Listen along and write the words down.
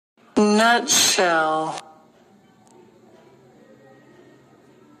nutshell,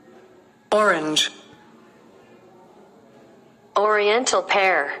 orange, Oriental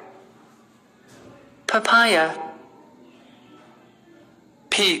pear, papaya,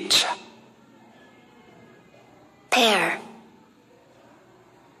 peach, pear,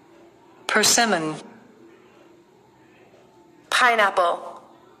 persimmon, pineapple,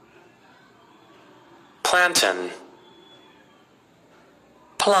 plantain,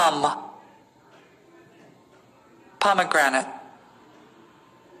 plum, pomegranate,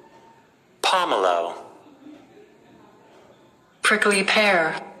 pomelo, prickly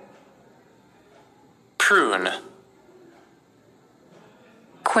pear, prune,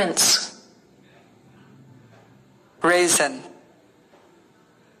 quince, raisin,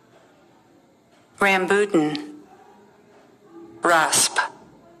 rambutan, rasp,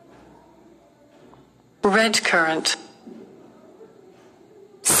 red currant,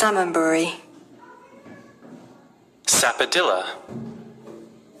 summerberry, sapodilla,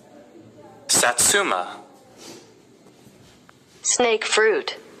 satsuma, snake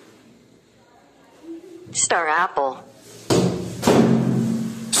fruit, star apple,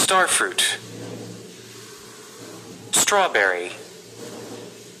 starfruit, strawberry,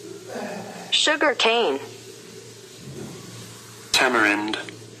 sugar cane, tamarind,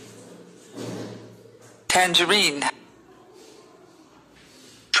 tangerine,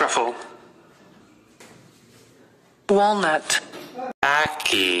 truffle, walnut,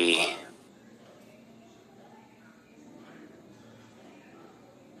 ackee,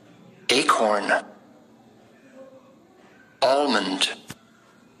 acorn, almond,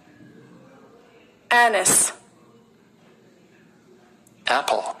 anise,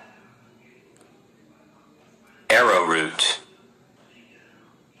 apple, arrowroot,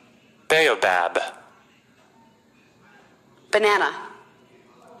 baobab, banana,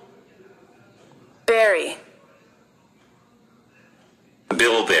 berry,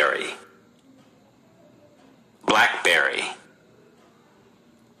 bilberry, blackberry,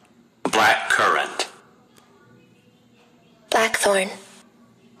 blackcurrant, blackthorn,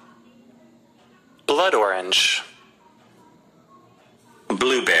 blood orange,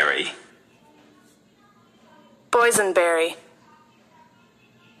 blueberry, boysenberry,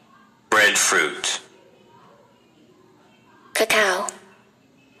 breadfruit, cacao,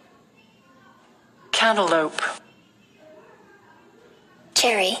 cantaloupe,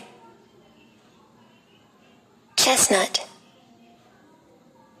 cherry, chestnut,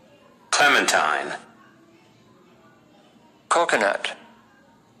 clementine, coconut,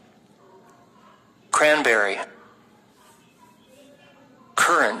 cranberry,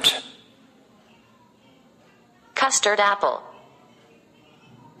 currant, custard apple,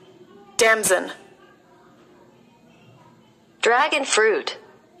 damson, dragon fruit,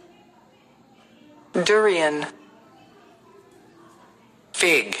 durian,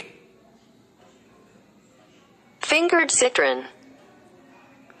 fig, fingered citron,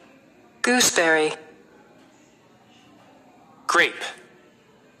 gooseberry, grape,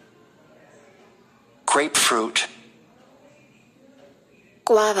 grapefruit,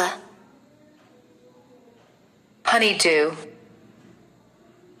 guava, honeydew,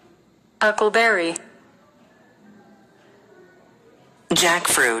 huckleberry,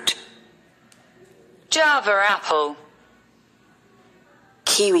 jackfruit, Java apple,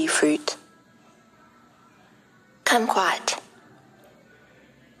 kiwi fruit, kumquat,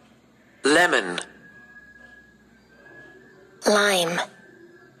 lemon, lime,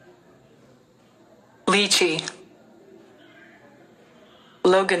 lychee,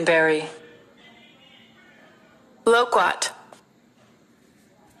 loganberry, loquat,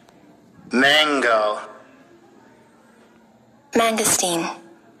 mango, mangosteen,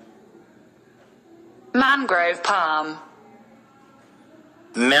 mangrove palm,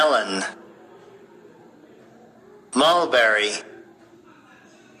 melon, mulberry,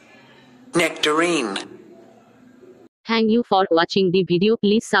 nectarine. Thank you for watching the video.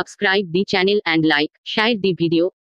 Please subscribe the channel and like, share the video.